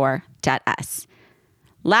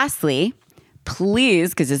 Lastly,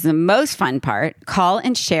 please, because this is the most fun part, call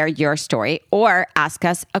and share your story or ask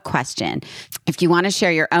us a question. If you want to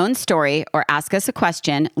share your own story or ask us a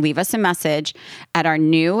question, leave us a message at our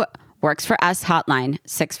new Works For Us hotline,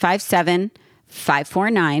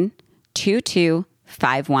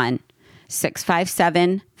 657-549-2251.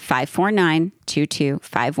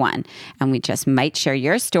 657-549-2251. And we just might share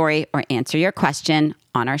your story or answer your question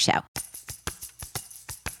on our show.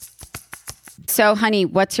 So, honey,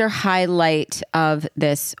 what's your highlight of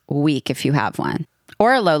this week, if you have one?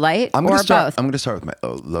 Or a low light, or both? I'm going to start with my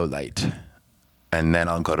low light, and then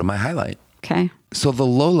I'll go to my highlight. Okay. So the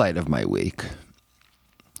low light of my week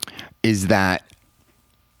is that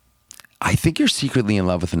I think you're secretly in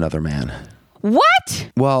love with another man. What?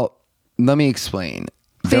 Well, let me explain.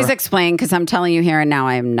 Please explain, because I'm telling you here and now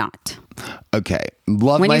I am not. Okay.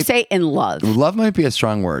 When you say in love. Love might be a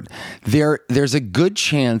strong word. There's a good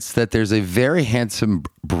chance that there's a very handsome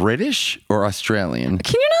British or Australian.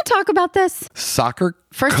 Can you not talk about this? Soccer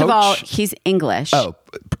First coach? of all, he's English. Oh,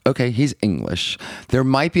 okay. He's English. There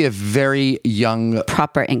might be a very young...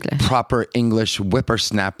 Proper English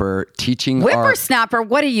whippersnapper teaching Whippersnapper?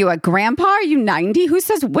 What are you, a grandpa? Are you 90? Who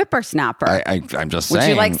says whippersnapper? I'm just saying. Would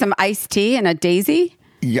you like some iced tea and a daisy?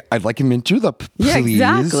 Yeah, I'd like him in julep, please.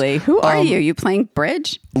 Yeah, exactly. Who are you? You playing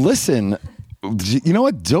bridge? Listen, you know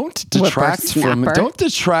what? Don't detract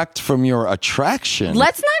from your attraction.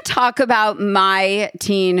 Let's not talk about my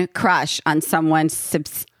teen crush on someone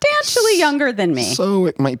substantially younger than me. So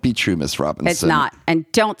it might be true, Miss Robinson. It's not, and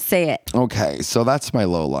don't say it. Okay, so that's my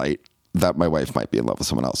low light, that my wife might be in love with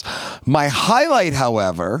someone else. My highlight,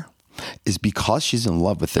 however, is because she's in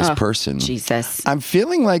love with this person. Jesus. I'm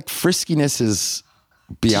feeling like friskiness is...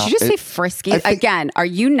 Did you just say frisky? Again, are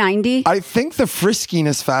you 90? I think the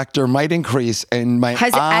friskiness factor might increase in my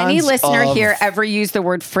Has any listener here ever used the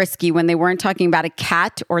word frisky when they weren't talking about a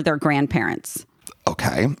cat or their grandparents?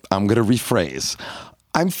 Okay, I'm going to rephrase.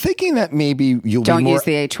 I'm thinking that maybe you'll Don't be more use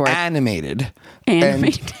the H word. Animated.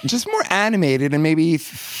 Animated. And just more animated and maybe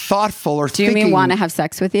thoughtful or Do you mean want to have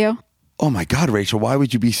sex with you? Oh my God, Rachel, why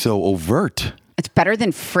would you be so overt? It's better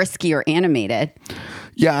than frisky or animated.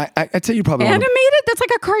 Yeah, I'd say you probably animated. That's like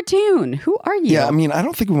a cartoon. Who are you? Yeah, I mean, I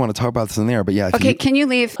don't think we want to talk about this in there, but yeah. Okay, can you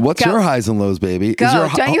leave? What's your highs and lows, baby? Go.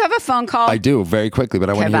 Don't you have a phone call? I do, very quickly, but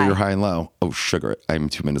I want to hear bye. your high and low. Oh, sugar, I'm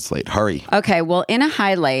 2 minutes late. Hurry. Okay, well, in a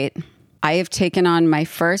highlight, I have taken on my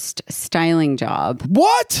first styling job.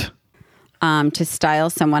 What? To style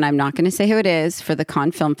someone, I'm not going to say who it is, for the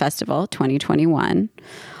Cannes Film Festival 2021.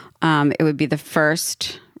 It would be the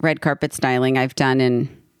first red carpet styling I've done in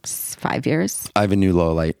 5 years. I have a new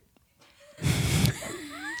low light.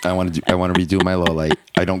 I want to redo my low light.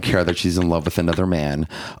 I don't care that she's in love with another man.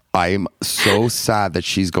 I'm so sad that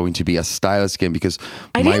she's going to be a stylist again because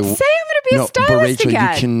I didn't say I'm going to be a stylist but Rachel,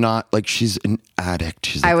 again. You cannot, like, she's an addict.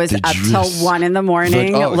 She's I was up till 1 a.m.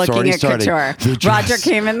 looking at couture. Roger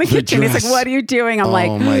came in the kitchen. He's like, "What are you doing?" I'm like,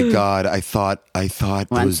 "Oh my God, I thought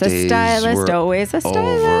once those days a stylist, were always a stylist."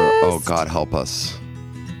 Over. Oh, God help us.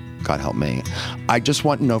 God help me. I just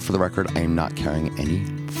want to know for the record, I am not carrying any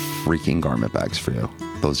freaking garment bags for you.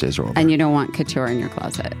 Those days are over. And you don't want couture in your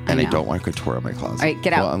closet. I don't want couture in my closet. All right,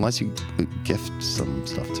 get out. Well, unless you gift some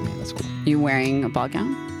stuff to me. That's cool. You wearing a ball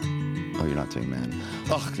gown? Oh, you're not doing man.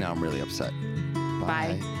 Ugh, now I'm really upset.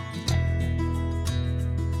 Bye.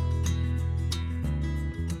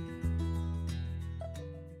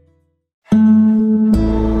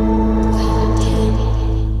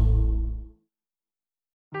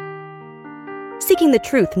 Seeking the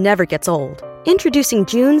truth never gets old. Introducing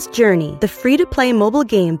June's Journey, the free-to-play mobile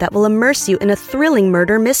game that will immerse you in a thrilling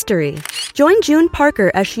murder mystery. Join June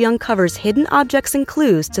Parker as she uncovers hidden objects and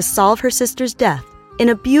clues to solve her sister's death in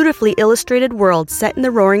a beautifully illustrated world set in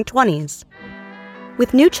the Roaring '20s.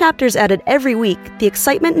 With new chapters added every week, the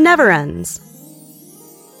excitement never ends.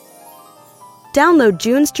 Download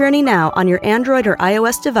June's Journey now on your Android or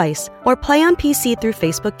iOS device, or play on PC through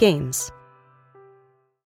Facebook Games.